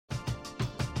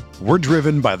We're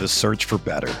driven by the search for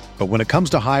better. But when it comes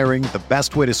to hiring, the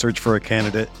best way to search for a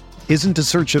candidate isn't to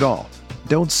search at all.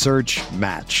 Don't search,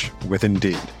 match with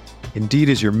Indeed. Indeed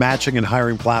is your matching and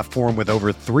hiring platform with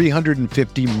over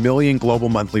 350 million global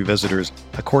monthly visitors,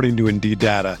 according to Indeed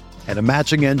data, and a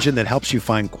matching engine that helps you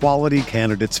find quality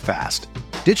candidates fast.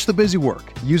 Ditch the busy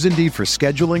work. Use Indeed for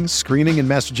scheduling, screening, and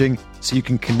messaging so you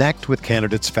can connect with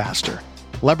candidates faster.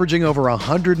 Leveraging over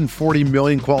 140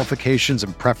 million qualifications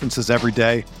and preferences every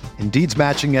day, Indeed's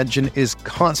matching engine is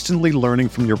constantly learning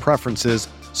from your preferences,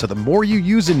 so the more you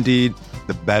use Indeed,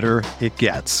 the better it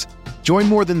gets. Join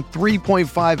more than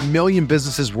 3.5 million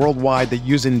businesses worldwide that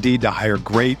use Indeed to hire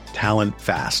great talent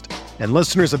fast. And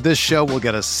listeners of this show will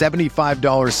get a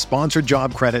 $75 sponsored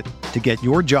job credit to get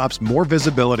your jobs more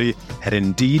visibility at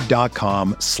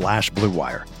Indeed.com/Blue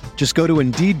Wire. Just go to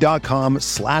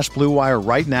Indeed.com/Blue Wire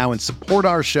right now and support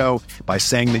our show by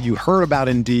saying that you heard about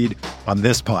Indeed on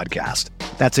this podcast.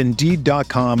 That's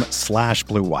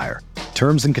Indeed.com/Blue Wire.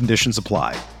 Terms and conditions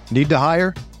apply. Need to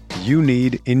hire? You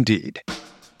need Indeed.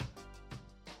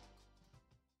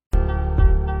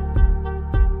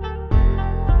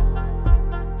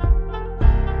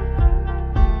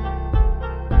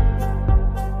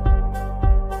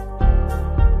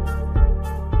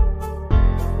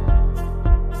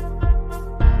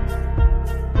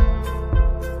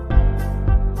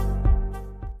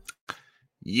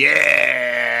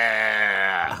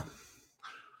 Yeah.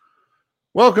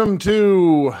 Welcome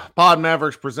to Pod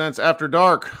Mavericks Presents After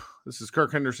Dark. This is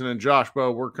Kirk Henderson and Josh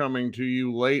Bowe. We're coming to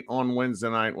you late on Wednesday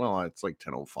night. Well, it's like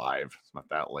 10:05. It's not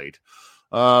that late.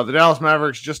 The Dallas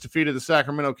Mavericks just defeated the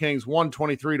Sacramento Kings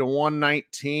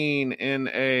 123-119 in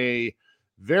a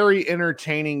very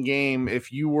entertaining game.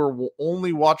 If you were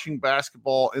only watching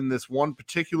basketball in this one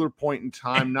particular point in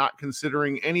time, not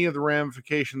considering any of the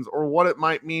ramifications or what it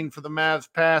might mean for the Mavs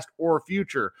past or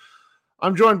future.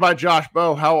 I'm joined by Josh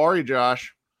Bowe. How are you,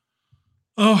 Josh?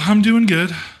 Oh, I'm doing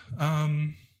good.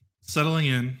 Settling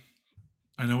in.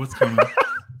 I know what's coming. I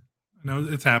know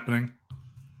it's happening.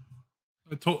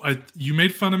 You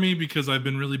made fun of me because I've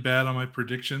been really bad on my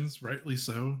predictions, rightly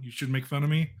so. You should make fun of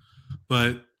me,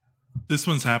 but this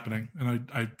one's happening, and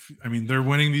I mean, they're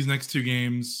winning these next two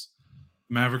games.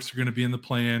 Mavericks are going to be in the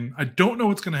play-in. I don't know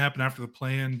what's going to happen after the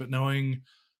play-in, but knowing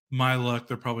my luck,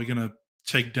 they're probably going to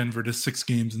take Denver to 6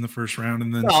 games in the first round,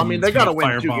 and then no, I mean, they got to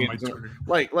win 2 games.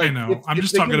 Like I know. I'm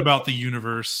just talking about the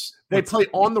universe. They play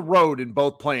on the road in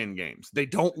both play-in games. They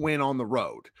don't win on the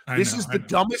road. This is the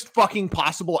dumbest fucking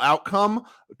possible outcome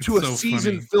to a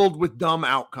season filled with dumb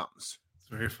outcomes. It's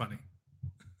very funny.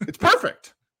 It's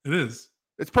perfect. It is.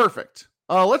 It's perfect.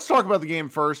 Let's talk about the game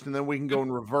first, and then we can go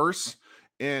in reverse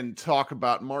and talk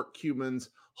about Mark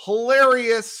Cuban's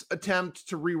hilarious attempt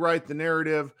to rewrite the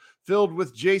narrative, filled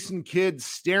with Jason Kidd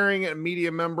staring at a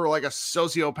media member like a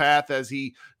sociopath as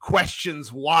he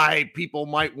questions why people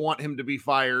might want him to be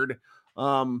fired.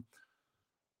 The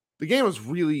game was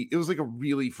like a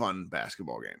really fun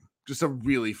basketball game. Just a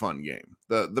really fun game.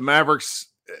 The Mavericks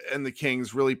and the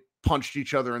Kings really punched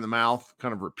each other in the mouth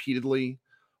kind of repeatedly.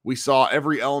 We saw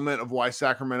every element of why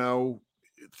Sacramento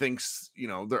thinks,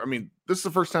 this is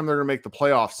the first time they're going to make the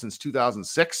playoffs since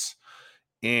 2006,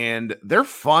 and they're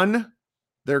fun.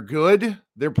 They're good.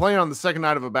 They're playing on the second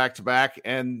night of a back-to-back,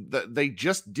 and they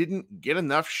just didn't get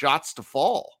enough shots to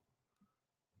fall.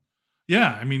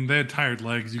 Yeah, I mean, they had tired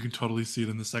legs. You can totally see it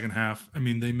in the second half. I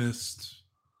mean, they missed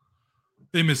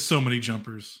so many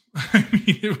jumpers. I mean,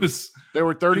 they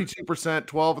were 32%,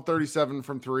 12 of 37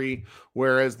 from 3,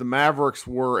 whereas the Mavericks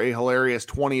were a hilarious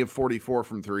 20 of 44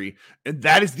 from 3. And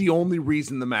that is the only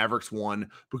reason the Mavericks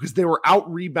won, because they were out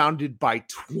rebounded by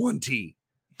 20.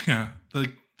 Yeah.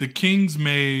 The Kings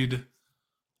made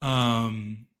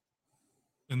in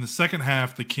the second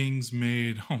half, the Kings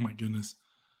made, oh my goodness.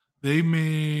 They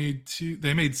made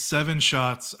 7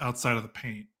 shots outside of the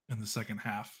paint in the second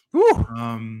half.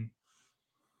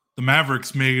 The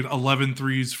Mavericks made 11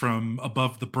 threes from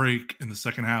above the break in the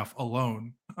second half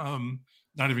alone,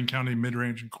 not even counting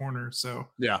mid-range and corner. So,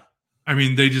 yeah, I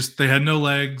mean, they had no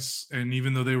legs, and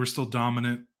even though they were still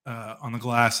dominant on the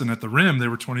glass and at the rim, they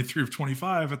were 23 of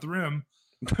 25 at the rim.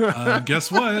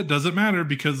 Guess what? It doesn't matter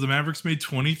because the Mavericks made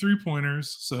 23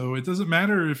 pointers. So it doesn't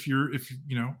matter if you're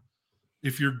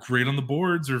great on the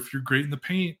boards or if you're great in the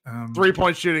paint.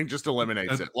 3-point shooting just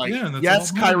eliminates it.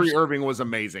 Yes, Kyrie Irving was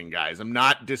amazing, guys. I'm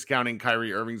not discounting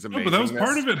Kyrie Irving's amazing. No, but that was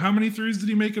part of it. How many threes did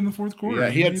he make in the fourth quarter?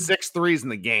 Yeah, he had 6 threes in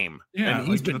the game. Yeah, and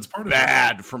he's been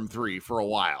bad from 3 for a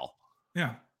while.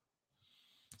 Yeah.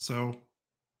 So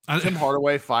Tim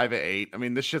Hardaway 5 of 8. I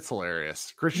mean, this shit's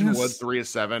hilarious. Christian Wood Yes. 3 of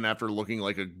 7 after looking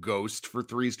like a ghost for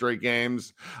 3 straight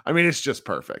games. I mean, it's just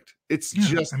perfect. It's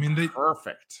just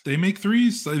perfect. They make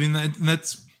threes. I mean,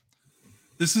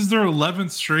 this is their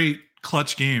 11th straight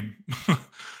clutch game.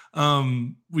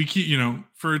 We keep,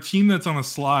 for a team that's on a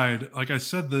slide, like I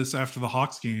said this after the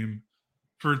Hawks game,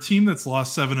 for a team that's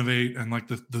lost 7 of 8 and like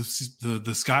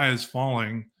the sky is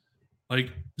falling,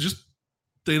 like just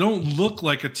they don't look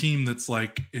like a team that's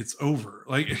like it's over.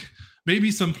 Like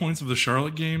maybe some points of the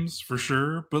Charlotte games for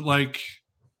sure, but like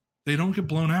they don't get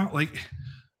blown out. Like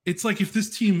it's like if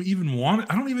this team even wanted,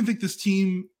 I don't even think this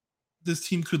team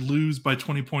could lose by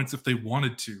 20 points if they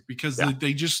wanted to, because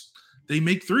they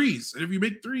make threes. And if you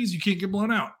make threes, you can't get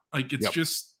blown out. Like it's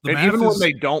just the math even when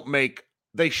they don't make,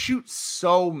 they shoot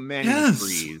so many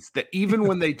threes that even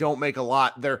when they don't make a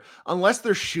lot, unless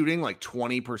they're shooting like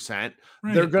 20%,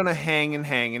 they're gonna hang and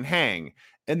hang and hang.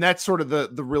 And that's sort of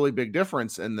the really big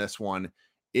difference in this one.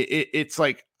 It's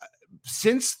like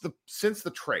since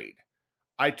the trade,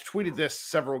 I tweeted this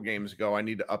several games ago. I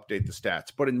need to update the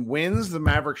stats, but in wins, the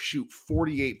Mavericks shoot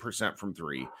 48% from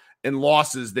 3. In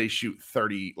losses, they shoot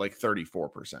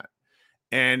 34%.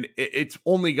 And it's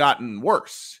only gotten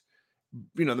worse.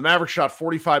 The Mavericks shot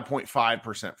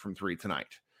 45.5% from 3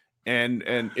 tonight. And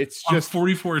it's just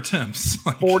 44 attempts.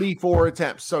 44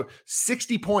 attempts. So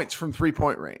 60 points from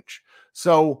 3-point range.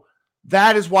 So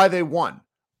that is why they won.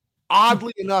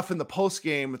 Oddly enough, in the post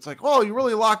game, it's like, oh, you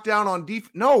really locked down on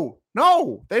defense.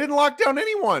 No, they didn't lock down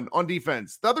anyone on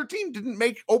defense. The other team didn't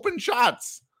make open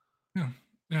shots.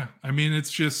 Yeah. I mean,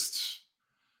 it's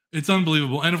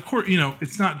unbelievable. And of course,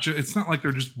 it's not like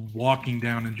they're just walking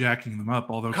down and jacking them up.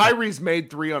 Although Kyrie's made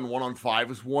 3 on 1-on-5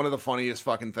 was one of the funniest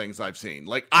fucking things I've seen.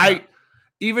 Like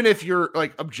even if you're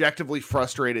like objectively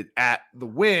frustrated at the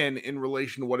win in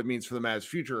relation to what it means for the Mavs'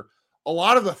 future, a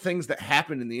lot of the things that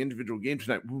happened in the individual game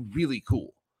tonight were really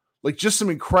cool. Like just some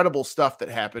incredible stuff that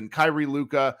happened. Kyrie,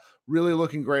 Luka really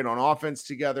looking great on offense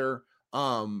together.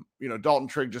 Dalton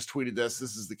Trigg just tweeted this.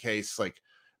 This is the case. Like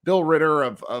Bill Ritter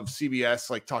of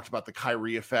CBS like talked about the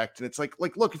Kyrie effect. And it's like,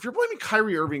 look, if you're blaming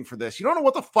Kyrie Irving for this, you don't know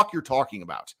what the fuck you're talking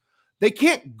about. They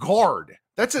can't guard.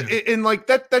 That's it. And like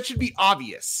that should be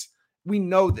obvious. We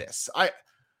know this.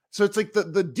 So it's like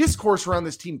the discourse around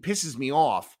this team pisses me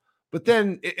off. But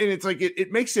then it's like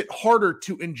it makes it harder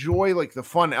to enjoy like the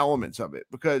fun elements of it,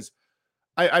 because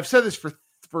I've said this for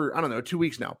I don't know 2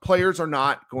 weeks now. Players are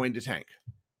not going to tank.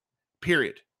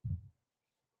 Period.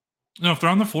 No, if they're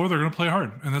on the floor, they're going to play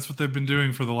hard, and that's what they've been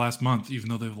doing for the last month, even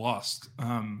though they've lost.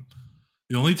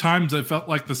 The only times I felt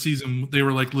like the season they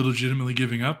were like legitimately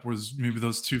giving up was maybe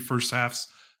those 2 first halves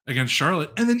against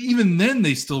Charlotte, and then even then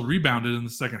they still rebounded in the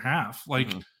second half. Like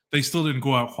they still didn't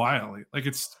go out quietly. Like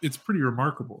it's pretty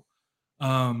remarkable.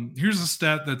 Here's a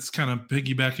stat that's kind of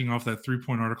piggybacking off that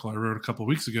 3-point article I wrote a couple of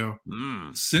weeks ago.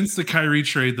 Since the Kyrie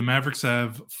trade, the Mavericks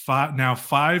have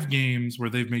 5 games where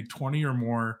they've made 20 or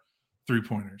more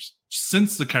 3-pointers.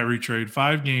 Since the Kyrie trade,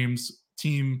 5 games,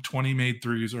 team 20 made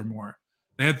 3s or more.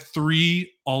 They had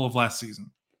 3 all of last season.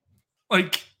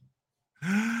 Like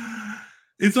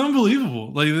it's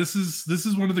unbelievable. Like this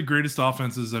is one of the greatest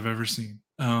offenses I've ever seen.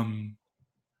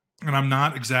 And I'm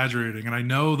not exaggerating. And I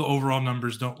know the overall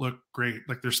numbers don't look great.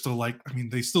 Like they're still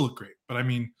they still look great. But I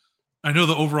mean, I know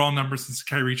the overall numbers since the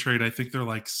Kyrie trade, I think they're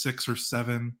like 6 or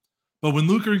 7. But when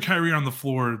Luka and Kyrie are on the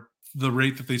floor, the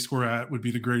rate that they score at would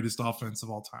be the greatest offense of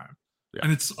all time. Yeah.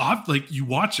 And it's like you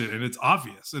watch it and it's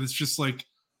obvious. And it's just like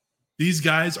these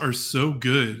guys are so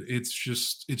good. It's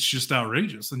just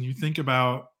outrageous. And you think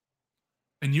about,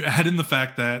 and you add in the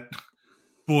fact that,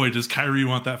 boy, does Kyrie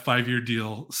want that 5-year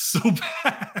deal so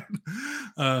bad.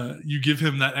 You give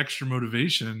him that extra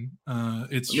motivation. I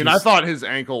thought his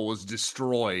ankle was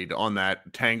destroyed on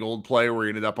that tangled play where he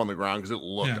ended up on the ground because it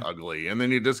looked ugly. And then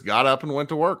he just got up and went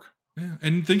to work. Yeah.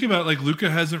 And think about like Luka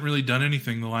hasn't really done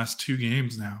anything the last 2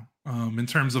 games now in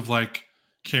terms of like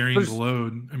carrying the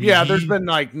load. I mean, there's been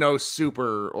like no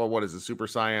super, or what is it, Super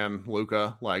Saiyan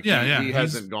Luka? Like he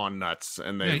hasn't gone nuts.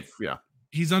 And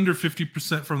he's under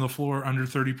 50% from the floor, under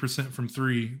 30% from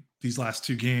 3 these last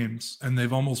 2 games. And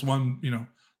they've almost won, the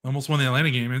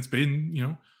Atlanta game. And it's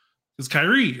been, because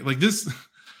Kyrie, like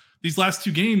these last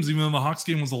 2 games, even though the Hawks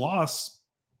game was a loss,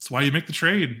 that's why you make the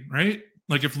trade, right?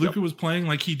 Like if Luka was playing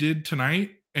like he did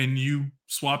tonight and you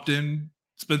swapped in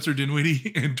Spencer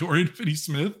Dinwiddie and Dorian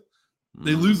Finney-Smith,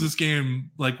 they lose this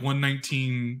game like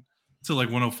 119 to like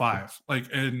 105. Like,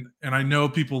 and I know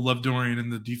people love Dorian in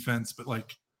the defense, but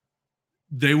like,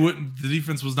 the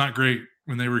defense was not great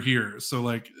when they were here. So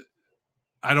like,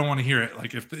 I don't want to hear it.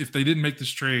 Like if they didn't make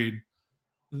this trade,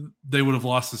 they would have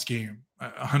lost this game.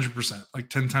 100%, like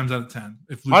 10 times out of 10.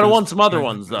 If I'd have won some other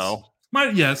ones though.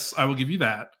 Yes, I will give you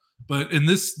that. But in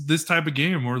this type of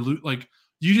game where like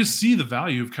you just see the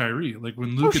value of Kyrie, like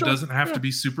when Luka doesn't have to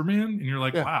be Superman, and you're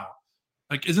like, wow,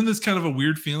 like isn't this kind of a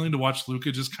weird feeling to watch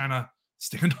Luka just kind of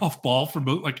stand off ball for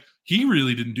both? Like he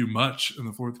really didn't do much in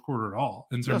the fourth quarter at all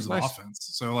in terms of offense.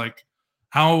 So like,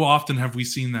 how often have we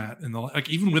seen that in the like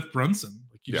even with Brunson?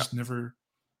 Like you just never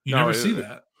see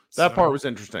that. That part was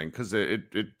interesting because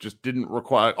it just didn't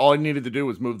require. All he needed to do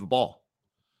was move the ball.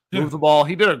 Move the ball.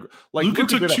 He did Luka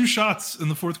took 2 shots in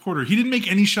the fourth quarter. He didn't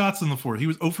make any shots in the fourth. He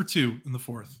was 0 for 2 in the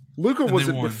fourth. Luka was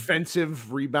a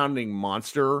defensive rebounding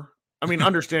monster. I mean,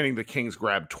 understanding the Kings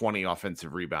grabbed 20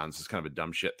 offensive rebounds is kind of a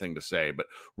dumb shit thing to say, but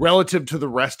relative to the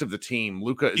rest of the team,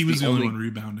 Luka was the only one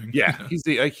rebounding. Yeah, he's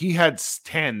he had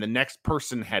 10. The next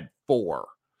person had 4.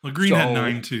 Well, Green had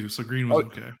 9 too, so Green was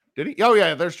okay. Did he? Oh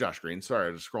yeah, there's Josh Green. Sorry,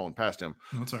 I was scrolling past him.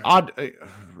 That's all right.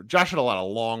 Josh had a lot of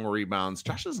long rebounds.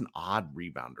 Josh is an odd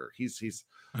rebounder. He's.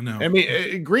 I know. I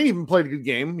mean, Green even played a good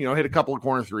game. Hit a couple of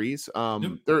corner threes.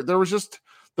 There was just.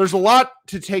 There's a lot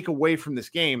to take away from this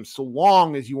game, so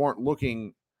long as you aren't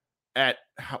looking at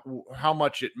how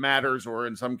much it matters, or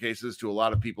in some cases, to a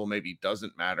lot of people, maybe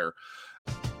doesn't matter.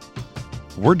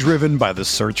 We're driven by the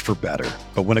search for better.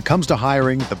 But when it comes to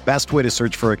hiring, the best way to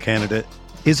search for a candidate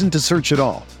isn't to search at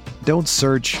all. Don't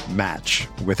search, match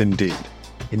with Indeed.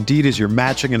 Indeed is your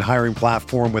matching and hiring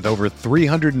platform with over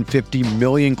 350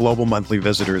 million global monthly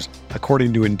visitors,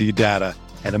 according to Indeed data,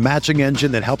 and a matching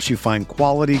engine that helps you find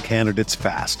quality candidates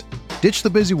fast. Ditch the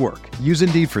busy work. Use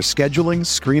Indeed for scheduling,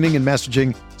 screening, and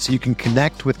messaging so you can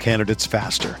connect with candidates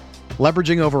faster.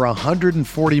 Leveraging over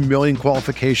 140 million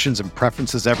qualifications and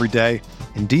preferences every day,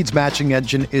 Indeed's matching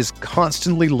engine is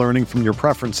constantly learning from your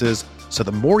preferences, so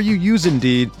the more you use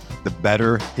Indeed, the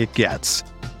better it gets.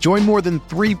 Join more than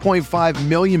 3.5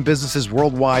 million businesses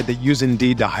worldwide that use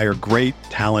Indeed to hire great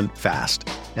talent fast.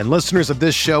 And listeners of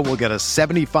this show will get a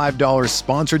 $75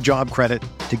 sponsored job credit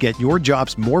to get your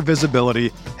jobs more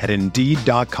visibility at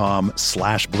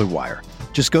Indeed.com/Blue Wire.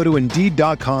 Just go to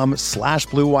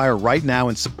Indeed.com/Blue Wire right now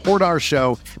and support our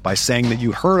show by saying that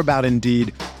you heard about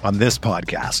Indeed on this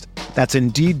podcast. That's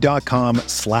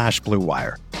Indeed.com/Blue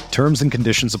Wire. Terms and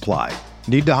conditions apply.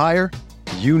 Need to hire?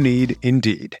 You need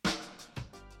Indeed.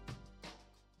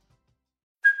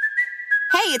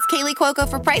 Hey, it's Kaylee Cuoco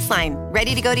for Priceline.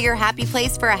 Ready to go to your happy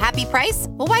place for a happy price?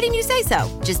 Well, why didn't you say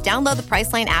so? Just download the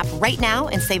Priceline app right now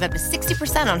and save up to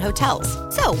 60% on hotels.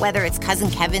 So whether it's Cousin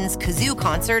Kevin's Kazoo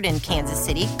Concert in Kansas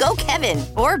City, go Kevin,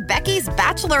 or Becky's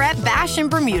Bachelorette Bash in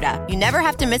Bermuda, you never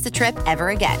have to miss a trip ever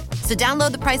again. So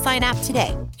download the Priceline app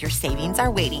today. Your savings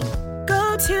are waiting.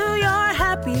 Go to your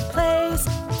happy place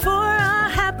for a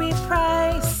happy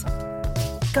price.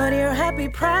 Go to your happy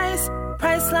price,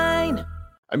 Priceline.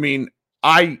 I mean,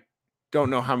 I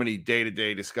don't know how many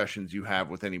day-to-day discussions you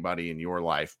have with anybody in your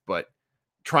life, but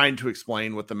trying to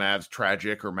explain what the Mavs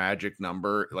tragic or magic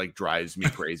number like drives me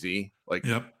crazy. Like,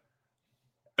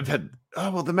 I've had,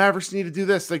 the Mavericks need to do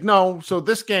this. Like, no. So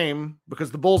this game,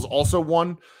 because the Bulls also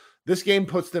won, this game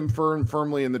puts them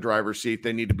firmly in the driver's seat.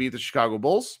 They need to beat the Chicago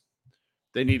Bulls.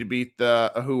 They need to beat they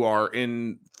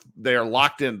are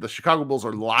locked in. The Chicago Bulls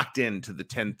are locked into the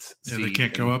 10th seed. Yeah, they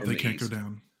can't go up. They can't go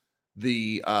down.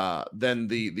 Then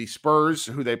the Spurs,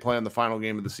 who they play on the final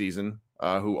game of the season,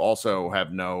 who also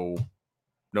have no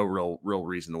real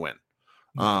reason to win.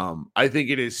 I think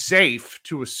it is safe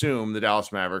to assume the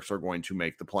Dallas Mavericks are going to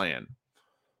make the play-in.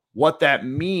 What that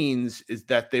means is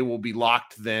that they will be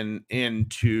locked then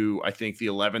into, I think, the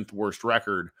 11th worst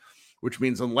record, which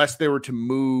means unless they were to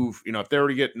move, if they were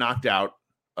to get knocked out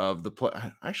of the play,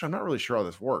 actually, I'm not really sure how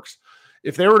this works.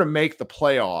 If they were to make the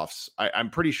playoffs, I'm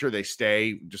pretty sure they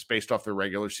stay just based off their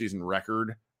regular season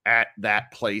record at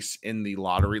that place in the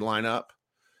lottery lineup.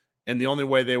 And the only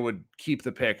way they would keep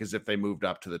the pick is if they moved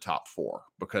up to the top 4,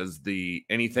 because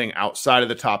anything outside of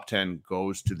the top 10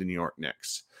 goes to the New York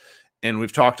Knicks. And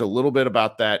we've talked a little bit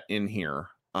about that in here.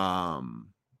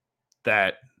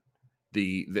 That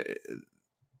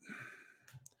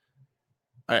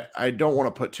I don't want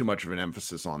to put too much of an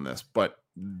emphasis on this, but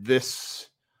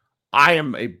I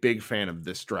am a big fan of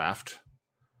this draft.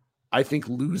 I think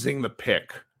losing the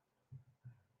pick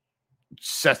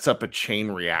sets up a chain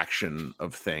reaction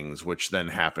of things which then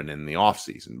happen in the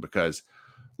offseason. Because,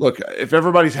 look, if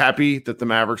everybody's happy that the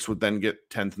Mavericks would then get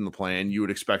 10th in the play-in, you would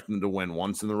expect them to win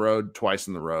once in the road, twice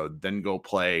in the road, then go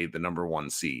play the number 1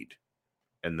 seed,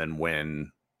 and then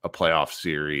win a playoff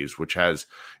series, which has,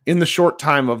 in the short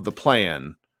time of the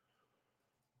play-in,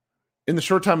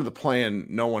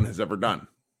 no one has ever done.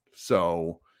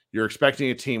 So you're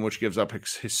expecting a team which gives up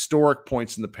historic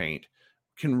points in the paint,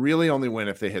 can really only win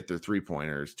if they hit their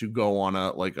 3-pointers to go on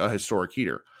a historic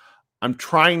heater. I'm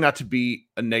trying not to be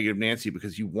a negative Nancy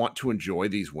because you want to enjoy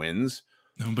these wins.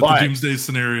 No, but the doomsday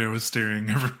scenario is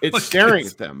staring staring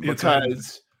at them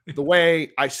because the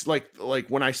way I like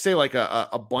when I say like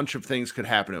a bunch of things could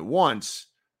happen at once,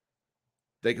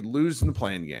 they could lose in the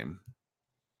playing game.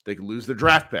 They could lose their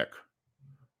draft pick.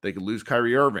 They could lose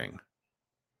Kyrie Irving.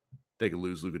 They could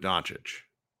lose Luka Doncic.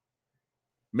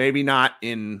 Maybe not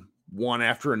in one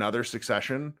after another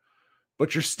succession,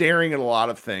 but you're staring at a lot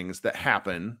of things that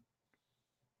happen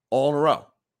all in a row.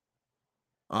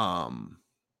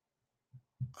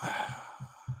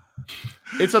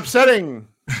 It's upsetting.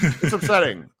 It's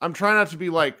upsetting. I'm trying not to be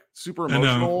like super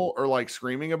emotional or like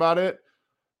screaming about it,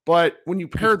 but when you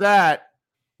pair that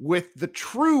with the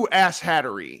true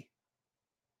asshattery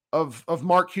of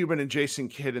Mark Cuban and Jason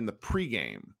Kidd in the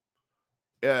pregame,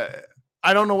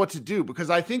 I don't know what to do because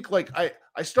I think like I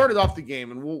started off the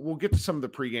game and we'll get to some of the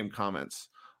pregame comments.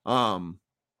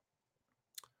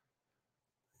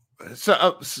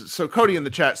 So Cody in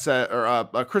the chat said,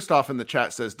 or Christoph in the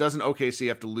chat says, doesn't OKC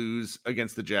have to lose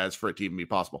against the Jazz for it to even be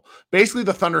possible? Basically,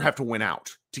 the Thunder have to win out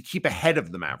to keep ahead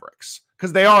of the Mavericks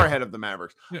because they are ahead of the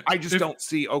Mavericks. Yeah, I just don't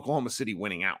see Oklahoma City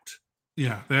winning out.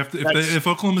 Yeah, they have to. If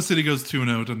Oklahoma City goes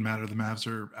 2-0, it doesn't matter. The Mavs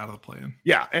are out of the play-in.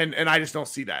 Yeah, and I just don't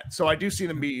see that. So I do see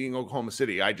them beating Oklahoma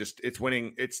City. It's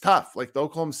winning. It's tough. Like the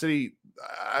Oklahoma City.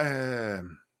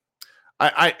 I'm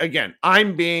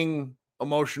being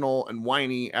emotional and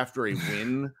whiny after a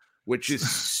win, which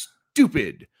is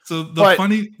stupid. So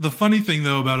the funny thing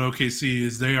though about OKC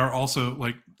is they are also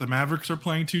like the Mavericks are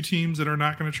playing two teams that are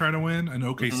not going to try to win, and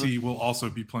OKC will also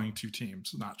be playing two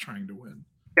teams not trying to win.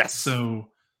 Yes. So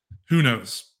who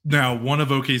knows? Now one of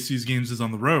OKC's games is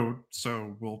on the road,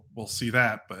 so we'll see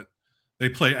that. But they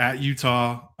play at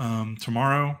Utah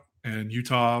tomorrow, and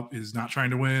Utah is not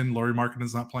trying to win. Lauri Markkanen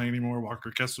is not playing anymore.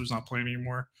 Walker Kessler's not playing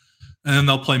anymore. And then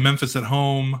they'll play Memphis at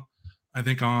home, I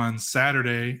think, on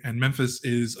Saturday. And Memphis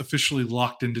is officially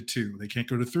locked into 2. They can't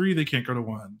go to 3. They can't go to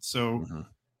 1. So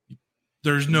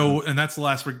there's no – and that's the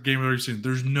last game of the season.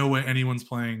 There's no way anyone's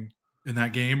playing in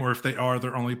that game. Or if they are,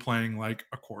 they're only playing like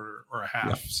a quarter or a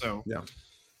half. Yeah.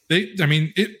 So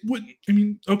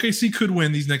OKC could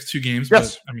win these next 2 games.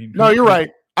 Yes. But, no, you're right.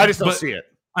 I just don't see it.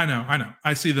 I know.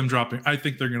 I see them dropping. I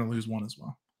think they're going to lose one as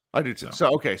well. I do too.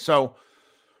 So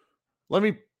let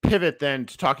me pivot then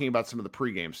to talking about some of the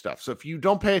pregame stuff. So if you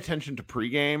don't pay attention to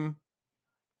pregame,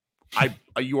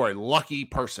 you are a lucky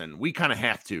person. We kind of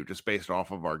have to, just based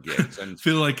off of our gigs. And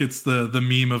feel like it's the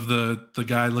meme of the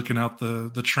guy looking out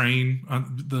the train,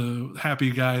 the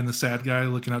happy guy and the sad guy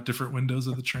looking out different windows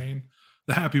of the train.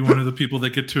 The happy one are the people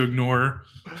that get to ignore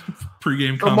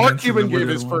pregame comments. Mark Cuban gave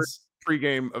his first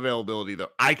pregame availability, though.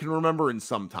 I can remember in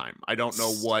some time. I don't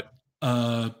know what.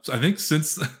 I think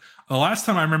since the last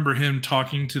time I remember him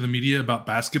talking to the media about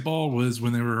basketball was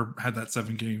when they had that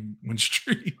 7-game win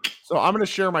streak. So I'm going to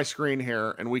share my screen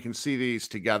here, and we can see these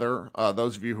together.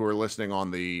 Those of you who are listening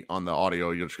on the audio,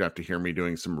 you'll just have to hear me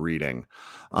doing some reading.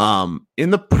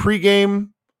 In the pregame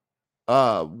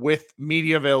with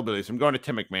media availability, so I'm going to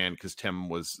Tim McMahon because Tim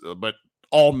was, but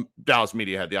all Dallas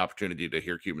media had the opportunity to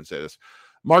hear Cuban say this.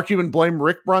 Mark Cuban blamed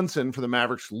Rick Brunson for the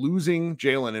Mavericks losing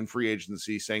Jalen in free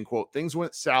agency, saying, quote, things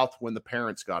went south when the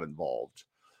parents got involved.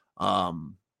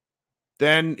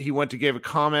 Then he went to give a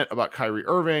comment about Kyrie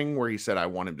Irving where he said, I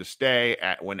want him to stay.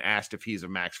 When asked if he's a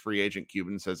max free agent,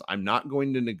 Cuban says, I'm not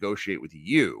going to negotiate with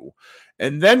you.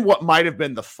 And then what might have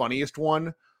been the funniest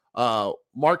one,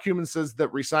 Mark Cuban says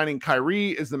that re-signing Kyrie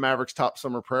is the Mavericks' top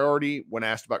summer priority. When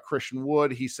asked about Christian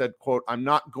Wood, he said, quote, I'm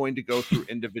not going to go through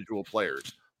individual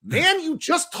players. Man, you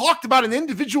just talked about an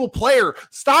individual player.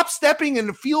 Stop stepping in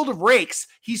the field of rakes.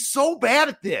 He's so bad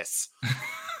at this.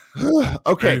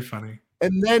 Okay. Very funny.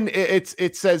 And then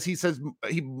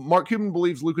Mark Cuban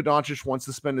believes Luka Doncic wants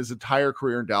to spend his entire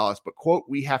career in Dallas, but quote,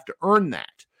 we have to earn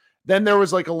that. Then there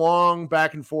was like a long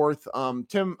back and forth.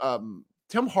 Tim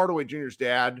Hardaway Jr.'s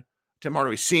dad, Tim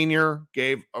Hardaway Sr.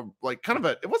 gave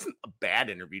it wasn't a bad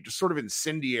interview, just sort of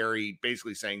incendiary,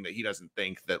 basically saying that he doesn't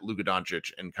think that Luka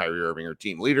Doncic and Kyrie Irving are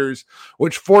team leaders,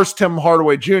 which forced Tim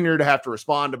Hardaway Jr. to have to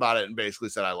respond about it and basically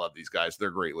said, I love these guys. They're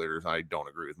great leaders. I don't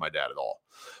agree with my dad at all.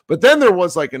 But then there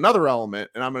was like another element,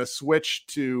 and I'm going to switch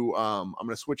to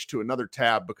another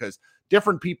tab because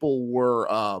different people were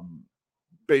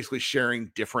basically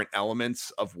sharing different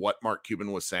elements of what Mark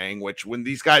Cuban was saying, which when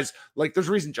these guys, like, there's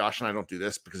a reason Josh and I don't do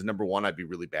this because number one, I'd be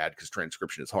really bad because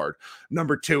transcription is hard.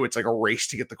 Number two, it's like a race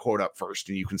to get the quote up first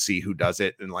and you can see who does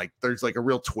it. And like, there's like a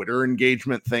real Twitter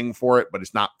engagement thing for it, but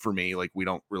it's not for me. Like, we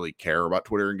don't really care about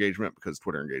Twitter engagement because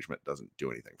Twitter engagement doesn't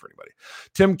do anything for anybody.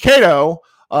 Tim Cato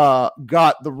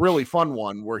got the really fun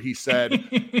one where he said,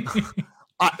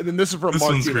 and this is from Mark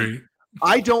one's Cuban. great.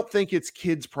 I don't think it's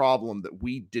kids' problem that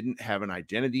we didn't have an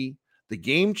identity. The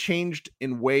game changed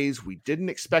in ways we didn't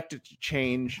expect it to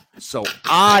change, so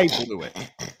I blew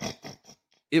it.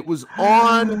 It was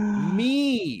on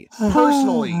me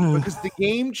personally because the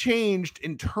game changed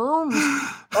in terms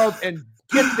of, and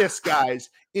get this, guys,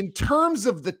 in terms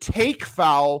of the take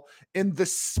foul and the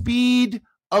speed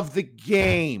of the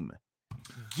game.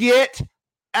 Get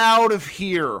out of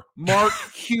here, Mark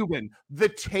Cuban. The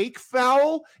take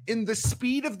foul in the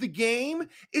speed of the game,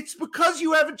 it's because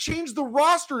you haven't changed the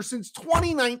roster since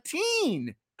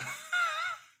 2019.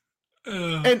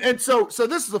 And so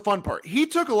this is the fun part. He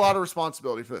took a lot of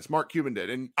responsibility for this. Mark Cuban did.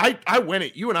 And I went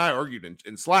at you and I argued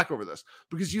in Slack over this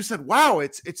because you said, wow,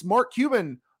 it's Mark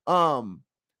Cuban.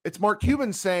 It's Mark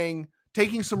Cuban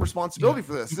taking some responsibility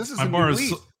for this. This is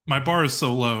my bar is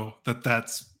so low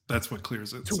that's what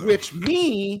clears it. To which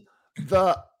me,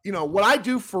 what I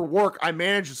do for work, I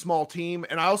manage a small team,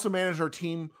 and I also manage our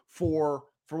team for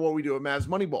what we do at Mavs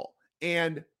Moneyball.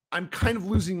 And I'm kind of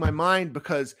losing my mind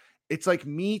because it's like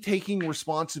me taking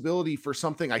responsibility for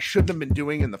something I shouldn't have been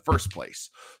doing in the first place.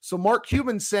 So Mark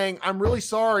Cuban's saying, I'm really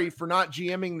sorry for not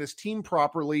GMing this team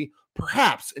properly.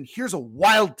 Perhaps, and here's a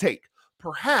wild take,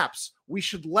 perhaps we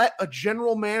should let a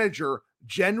general manager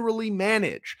generally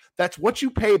manage. That's what you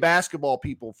pay basketball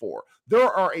people for.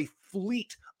 There are a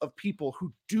fleet of people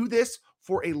who do this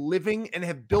for a living and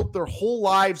have built their whole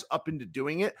lives up into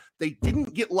doing it. They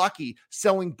didn't get lucky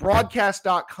selling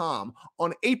broadcast.com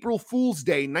on April Fool's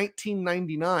Day,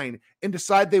 1999, and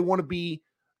decide they want to be,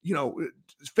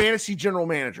 fantasy general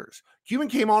managers. Cuban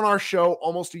came on our show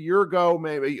almost a year ago,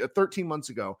 maybe 13 months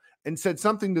ago, and said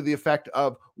something to the effect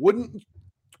of, wouldn't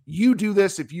you do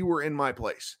this if you were in my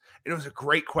place? And it was a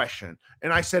great question.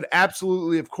 And I said,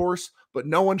 absolutely, of course, but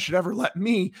no one should ever let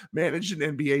me manage an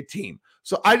NBA team.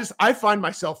 So I find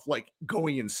myself like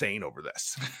going insane over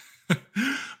this.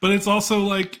 But it's also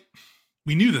like,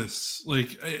 we knew this.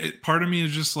 Like, part of me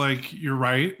is just like, you're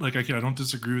right. Like, I don't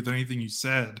disagree with anything you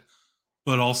said,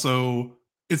 but also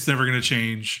it's never going to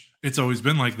change. It's always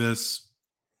been like this.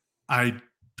 I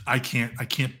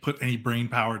can't put any brain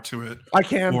power to it. I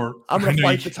can. I'm going to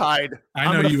fight the tide.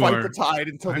 I'm going to fight the tide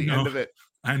until the end of it.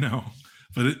 I know.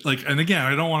 But and again,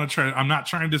 I don't want to I'm not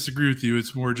trying to disagree with you.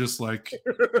 It's more just like,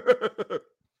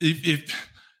 if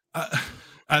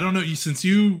I don't know, since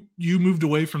you moved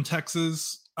away from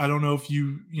Texas, I don't know if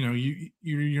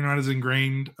you're not as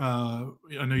ingrained. I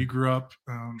know you grew up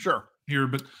here,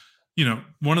 but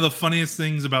one of the funniest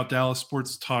things about Dallas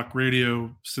sports talk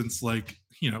radio since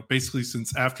basically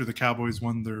since after the Cowboys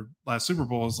won their last Super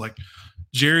Bowl is like,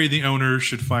 Jerry, the owner,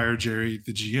 should fire Jerry,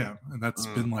 the GM. And that's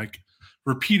been like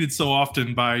repeated so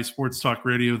often by sports talk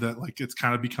radio that like it's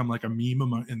kind of become like a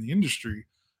meme in the industry.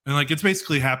 And like it's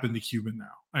basically happened to Cuban now.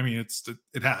 I mean,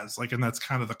 it has like, and that's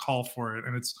kind of the call for it.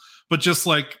 And but just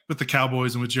like with the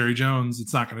Cowboys and with Jerry Jones,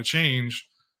 it's not going to change.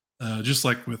 Just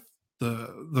like with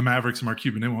the Mavericks and Mark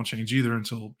Cuban, it won't change either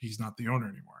until he's not the owner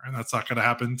anymore. And that's not going to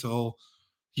happen until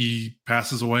he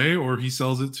passes away or he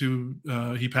sells it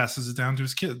he passes it down to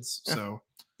his kids. Yeah. So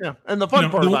yeah. And the fun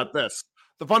part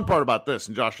about this,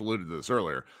 and Josh alluded to this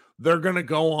earlier, they're going to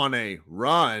go on a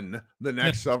run the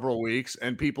next several weeks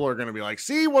and people are going to be like,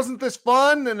 see, wasn't this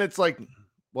fun? And it's like,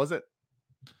 was it?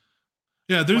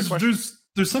 Yeah. There's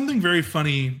something very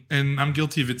funny, and I'm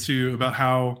guilty of it too, about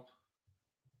how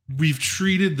we've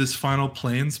treated this final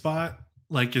play-in spot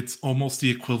like it's almost the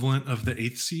equivalent of the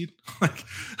 8th seed.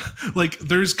 like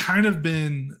there's kind of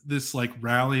been this like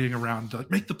rallying around like,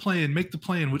 make the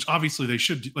play-in, which obviously they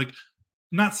should do. Like,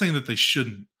 I'm not saying that they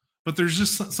shouldn't, but there's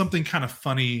just something kind of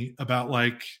funny about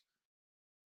like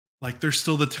they're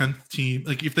still the 10th team.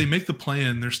 Like if they make the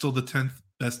play-in, they're still the 10th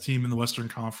best team in the Western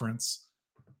Conference.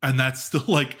 And that's still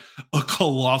like a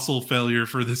colossal failure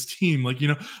for this team. Like,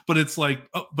 but it's like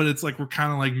we're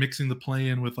kind of like mixing the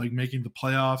play-in with like making the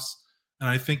playoffs. And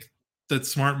I think that's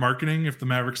smart marketing if the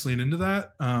Mavericks lean into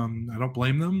that. I don't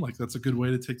blame them. Like that's a good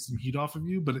way to take some heat off of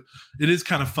you. But it is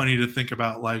kind of funny to think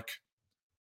about like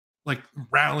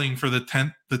rallying for the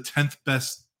 10th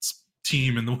best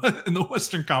team in the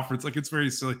Western Conference. Like it's very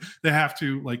silly. They have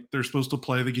to, like, they're supposed to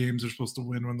play the games. They're supposed to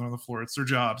win when they're on the floor. It's their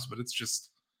jobs, but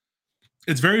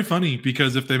it's very funny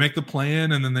because if they make the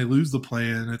play-in and then they lose the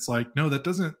play-in, it's like, no,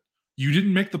 you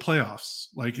didn't make the playoffs.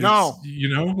 Like, no,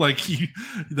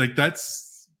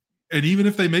 that's, and even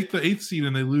if they make the 8th seed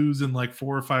and they lose in like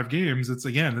 4 or 5 games, it's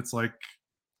like,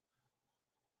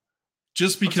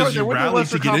 just because you rally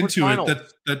to get into it,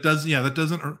 that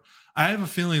doesn't, I have a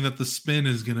feeling that the spin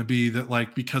is going to be that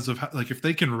like, because of how, like, if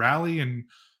they can rally and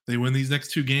they win these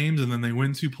next 2 games and then they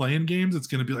win 2 play-in games, it's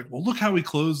going to be like, well, look how we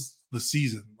closed the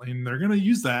season. And they're going to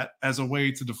use that as a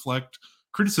way to deflect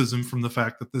criticism from the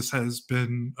fact that this has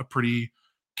been a pretty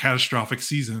catastrophic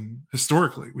season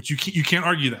historically, which you can't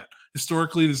argue that.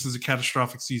 Historically, this is a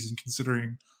catastrophic season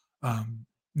considering,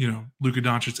 Luka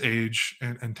Doncic's age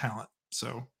and talent.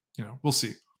 So, we'll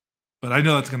see. But I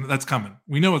know that's coming.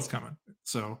 We know it's coming.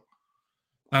 So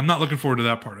I'm not looking forward to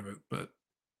that part of it, but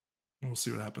we'll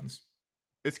see what happens.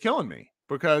 It's killing me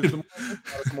because the more I think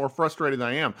about it, the more frustrated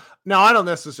I am. Now, I don't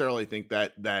necessarily think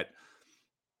that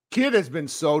Kidd has been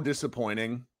so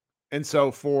disappointing. And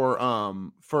so for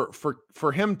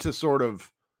him to sort of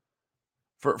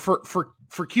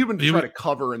for Cuban to try to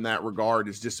cover in that regard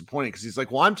is disappointing because he's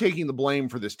like, well, I'm taking the blame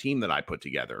for this team that I put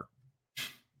together.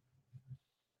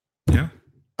 Yeah.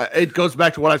 It goes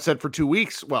back to what I've said for 2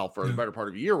 weeks. Well, for the better part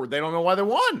of a year, where they don't know why they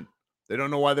won. They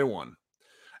don't know why they won.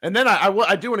 And then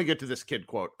I do want to get to this Kidd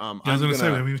quote. I was going to say,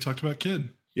 we haven't even talked about Kidd.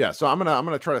 Yeah. So I'm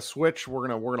gonna try to switch. We're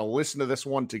gonna listen to this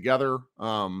one together.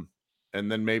 And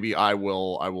then maybe I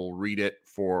will read it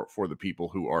for the people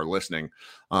who are listening.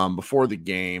 Before the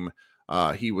game,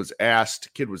 Kidd was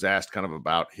asked kind of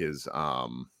about his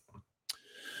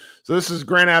so this is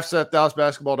Grant Afseth,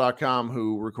 DallasBasketball.com,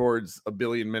 who records 1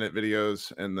 billion-minute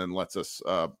videos and then lets us,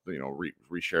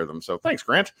 reshare them. So thanks,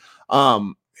 Grant.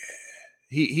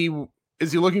 He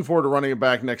is he looking forward to running it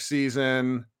back next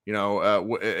season?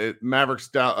 Mavericks.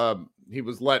 He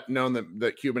was let known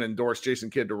that Cuban endorsed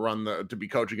Jason Kidd to be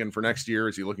coach again for next year.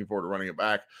 Is he looking forward to running it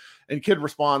back? And Kidd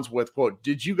responds with, quote,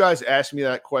 "Did you guys ask me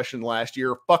that question last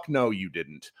year? Fuck no, you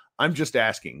didn't. I'm just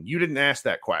asking. You didn't ask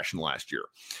that question last year."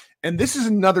 And this is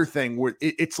another thing where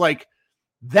it's like,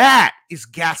 that is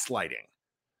gaslighting.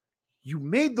 You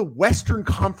made the Western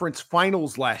Conference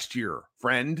Finals last year,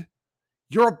 friend.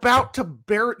 You're about to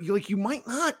you might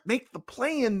not make the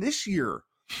play-in this year.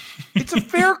 It's a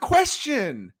fair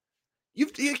question.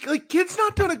 Kidd's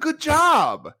not done a good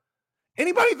job.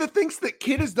 Anybody that thinks that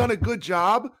Kidd has done a good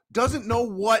job doesn't know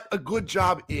what a good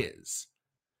job is.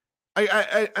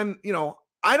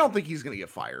 I don't think he's going to get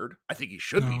fired. I think he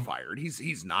should be fired.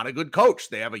 He's not a good coach.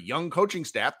 They have a young coaching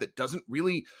staff that doesn't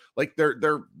really they're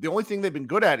the only thing they've been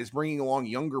good at is bringing along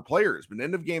younger players. But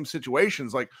end of game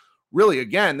situations, really,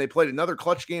 again, they played another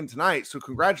clutch game tonight. So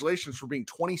congratulations for being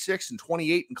 26 and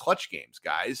 28 in clutch games,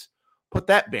 guys. Put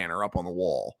that banner up on the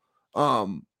wall.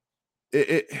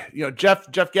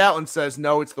 Jeff Gatlin says,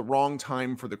 no, it's the wrong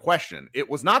time for the question. It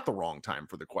was not the wrong time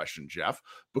for the question, Jeff,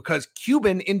 because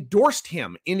Cuban endorsed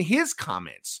him in his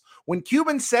comments. When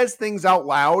Cuban says things out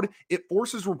loud, it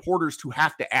forces reporters to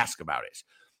have to ask about it.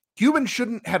 Cuban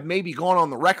shouldn't have maybe gone on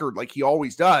the record like he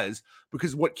always does,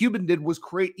 because what Cuban did was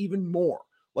create even more.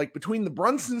 Between the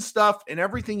Brunson stuff and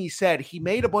everything he said, he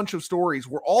made a bunch of stories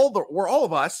where all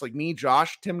of us, like me,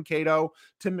 Josh, Tim Cato,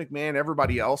 Tim McMahon,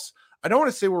 everybody else, I don't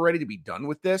want to say we're ready to be done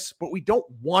with this, but we don't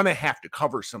want to have to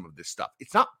cover some of this stuff.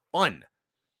 It's not fun.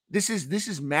 This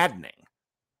is maddening.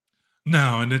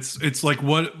 No, and it's like,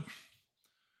 what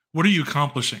are you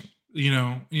accomplishing?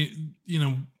 I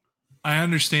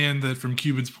understand that from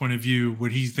Cuban's point of view,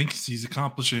 what he thinks he's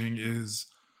accomplishing is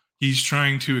he's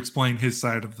trying to explain his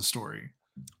side of the story.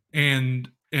 And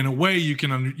in a way,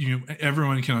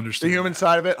 everyone can understand the human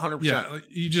side of it. 100%. Yeah,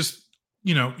 you just,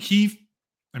 he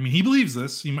believes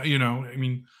this. Maybe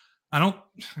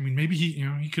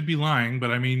he could be lying,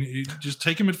 but just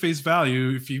take him at face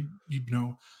value. If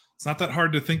it's not that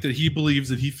hard to think that he believes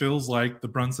that he feels like the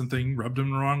Brunson thing rubbed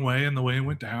him the wrong way and the way it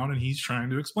went down, and he's trying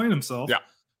to explain himself. Yeah.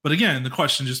 But again, the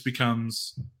question just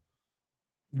becomes,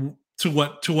 to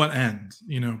what end?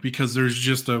 Because there's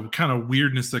just a kind of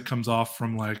weirdness that comes off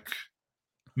from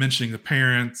mentioning the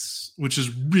parents, which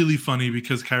is really funny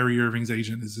because Kyrie Irving's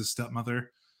agent is his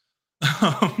stepmother.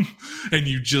 And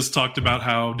you just talked about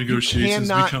how negotiations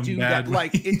become bad.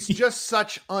 It's just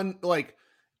such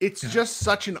just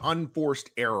such an unforced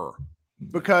error,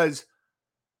 because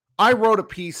I wrote a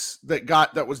piece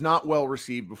that was not well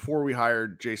received before we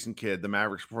hired Jason Kidd,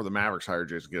 before the Mavericks hired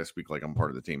Jason Kidd. I speak like I'm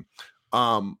part of the team.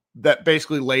 That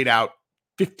basically laid out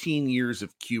 15 years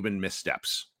of Cuban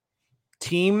missteps.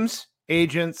 Teams,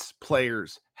 agents,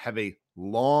 players have a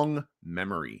long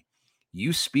memory.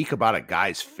 You speak about a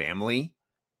guy's family,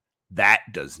 that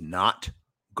does not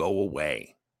go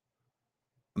away.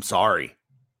 I'm sorry.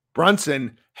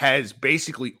 Brunson has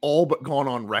basically all but gone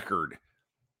on record,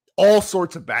 all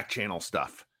sorts of back channel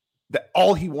stuff, that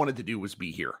all he wanted to do was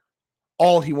be here.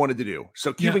 All he wanted to do.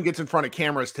 So Cuban gets in front of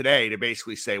cameras today to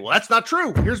basically say, well, that's not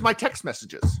true. Here's my text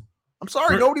messages. I'm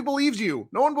sorry. Nobody believes you.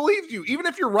 No one believes you. Even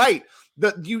if you're right,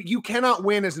 you cannot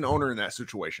win as an owner in that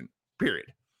situation,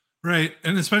 period. Right.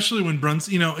 And especially when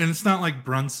Brunson, and it's not like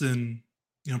Brunson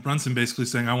basically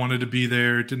saying, I wanted to be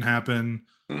there. It didn't happen,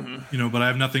 but I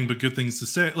have nothing but good things to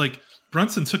say. Like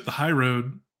Brunson took the high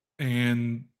road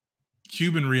and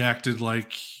Cuban reacted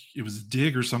like it was a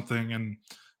dig or something. And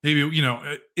maybe,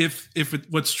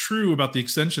 what's true about the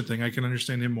extension thing, I can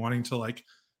understand him wanting to like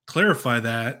clarify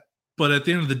that. But at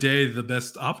the end of the day, the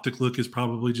best optic look is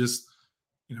probably just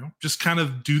kind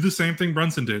of do the same thing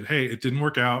Brunson did. Hey, it didn't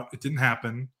work out. It didn't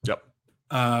happen. Yep.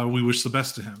 We wish the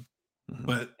best to him.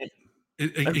 But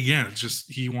again, it's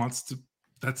just he wants to.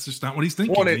 That's just not what he's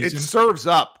thinking. Well, it serves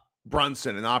up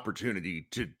Brunson an opportunity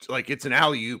to it's an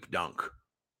alley-oop dunk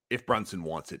if Brunson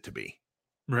wants it to be.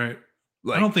 Right.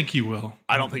 I don't think he will.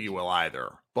 I don't think he will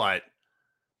either. But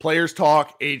players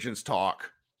talk, agents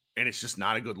talk, and it's just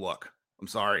not a good look. I'm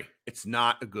sorry. It's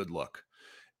not a good look.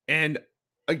 And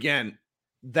again,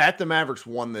 that the Mavericks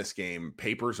won this game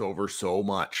papers over so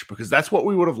much because that's what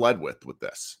we would have led with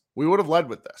this. We would have led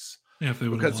with this. Yeah, if they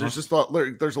would because there's just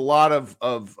there's a lot of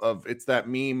it's that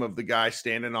meme of the guy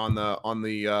standing on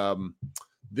the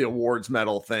awards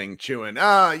medal thing chewing,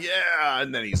 yeah,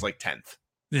 and then he's like 10th.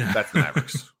 Yeah. That's the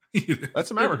Mavericks. That's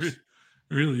the Mavericks. It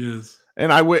really is.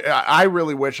 And I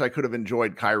really wish I could have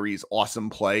enjoyed Kyrie's awesome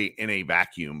play in a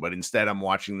vacuum, but instead I'm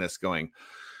watching this going,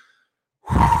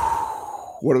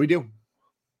 what do we do?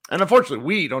 And unfortunately,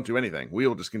 we don't do anything. We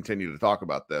will just continue to talk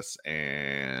about this.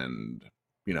 And,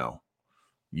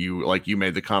 you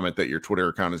made the comment that your Twitter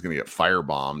account is going to get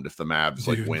firebombed if the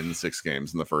Mavs win 6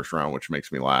 games in the first round, which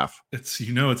makes me laugh. It's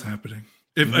happening.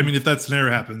 If that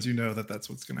scenario happens, that's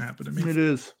what's going to happen to me. It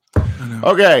is. I know.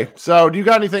 Okay. So do you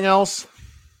got anything else?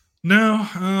 No.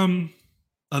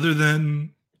 Other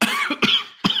than,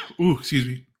 excuse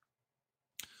me.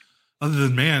 Other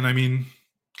than,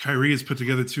 Kyrie has put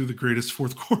together 2 of the greatest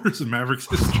fourth quarters in Mavericks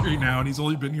history now, and he's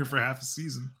only been here for half a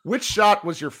season. Which shot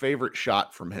was your favorite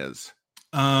shot from his?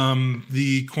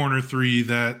 The corner 3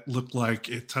 that looked like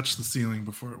it touched the ceiling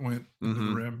before it went into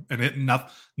the rim, and it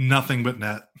nothing but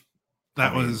net.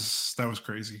 That was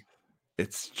crazy.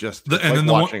 It's just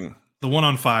watching. The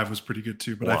 1-on-5 was pretty good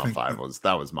too, but I think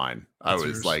that was mine. I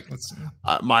was yours.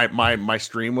 My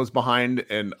stream was behind,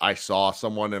 and I saw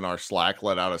someone in our Slack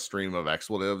let out a stream of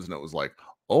expletives, and it was like,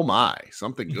 oh my,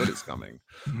 something good is coming.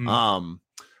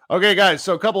 Okay, guys.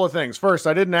 So a couple of things. First,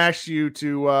 I didn't ask you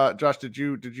to, Josh. Did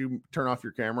you turn off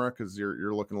your camera because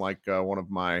you're looking like one of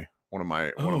my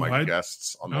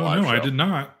guests on the live show? I did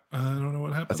not. I don't know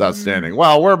what happened. That's outstanding.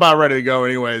 Well, we're about ready to go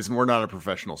anyways, and we're not a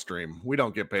professional stream. We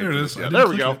don't get paid for this yet. There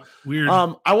we go. Weird.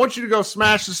 I want you to go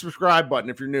smash the subscribe button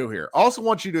if you're new here. I also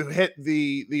want you to hit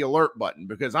the alert button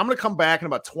because I'm going to come back in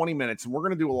about 20 minutes, and we're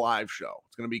going to do a live show.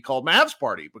 It's going to be called Mavs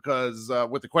Party because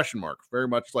with the question mark, very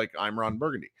much like I'm Ron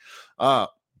Burgundy.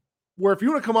 Where if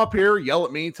you want to come up here, yell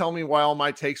at me, tell me why all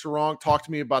my takes are wrong, talk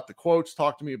to me about the quotes,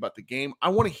 talk to me about the game. I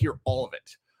want to hear all of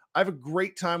it. I have a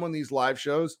great time on these live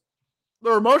shows.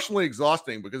 They're emotionally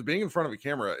exhausting because being in front of a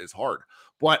camera is hard,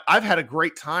 but I've had a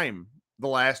great time the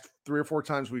last 3 or 4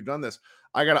 times we've done this.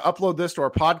 I got to upload this to our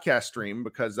podcast stream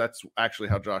because that's actually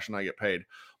how Josh and I get paid,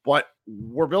 but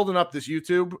we're building up this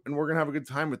YouTube and we're going to have a good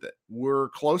time with it. We're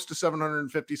close to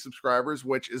 750 subscribers,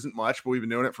 which isn't much, but we've been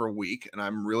doing it for a week and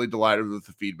I'm really delighted with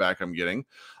the feedback I'm getting.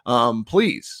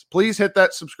 Please hit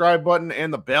that subscribe button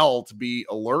and the bell to be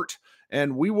alert.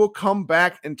 And we will come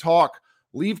back and talk,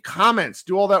 leave comments,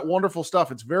 do all that wonderful stuff.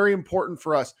 It's very important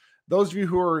for us. Those of you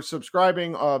who are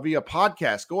subscribing via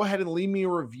podcast, go ahead and leave me a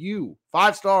review,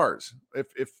 5 stars,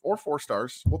 or 4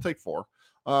 stars. We'll take 4.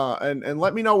 And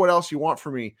let me know what else you want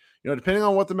from me. Depending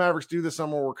on what the Mavericks do this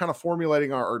summer, we're kind of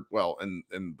formulating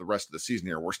in the rest of the season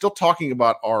here. We're still talking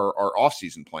about our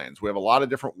off-season plans. We have a lot of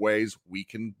different ways we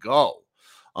can go.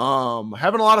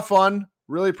 Having a lot of fun.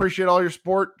 Really appreciate all your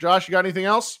support. Josh, you got anything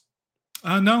else?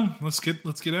 No, let's get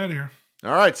out of here.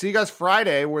 All right. See you guys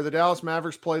Friday where the Dallas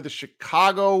Mavericks play the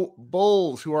Chicago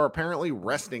Bulls, who are apparently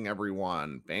resting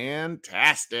everyone.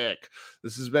 Fantastic.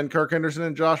 This has been Kirk Henderson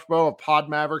and Josh Bowe of Pod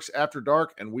Mavericks After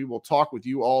Dark, and we will talk with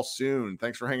you all soon.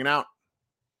 Thanks for hanging out.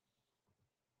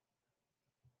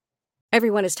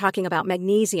 Everyone is talking about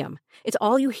magnesium. It's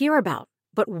all you hear about.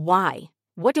 But why?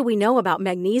 What do we know about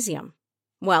magnesium?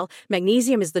 Well,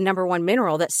 magnesium is the #1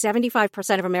 mineral that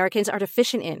 75% of Americans are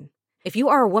deficient in. If you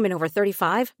are a woman over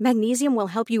 35, magnesium will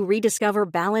help you rediscover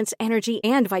balance, energy,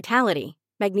 and vitality.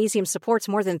 Magnesium supports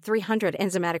more than 300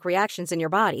 enzymatic reactions in your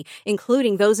body,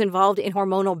 including those involved in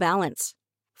hormonal balance.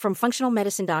 From functional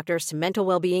medicine doctors to mental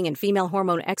well-being and female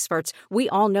hormone experts, we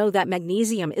all know that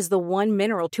magnesium is the one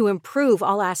mineral to improve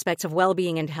all aspects of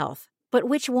well-being and health. But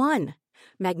which one?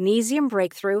 Magnesium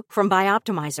Breakthrough from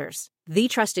Bioptimizers, the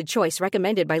trusted choice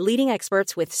recommended by leading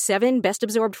experts with 7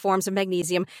 best-absorbed forms of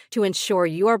magnesium to ensure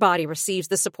your body receives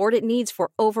the support it needs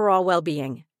for overall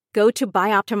well-being. Go to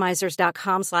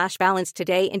bioptimizers.com/balance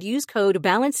today and use code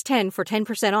BALANCE10 for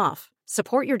 10% off.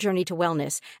 Support your journey to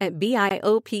wellness at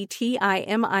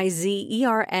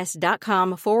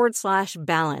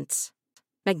bioptimizers.com/balance.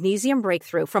 Magnesium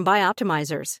Breakthrough from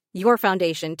Bioptimizers, your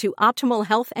foundation to optimal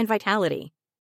health and vitality.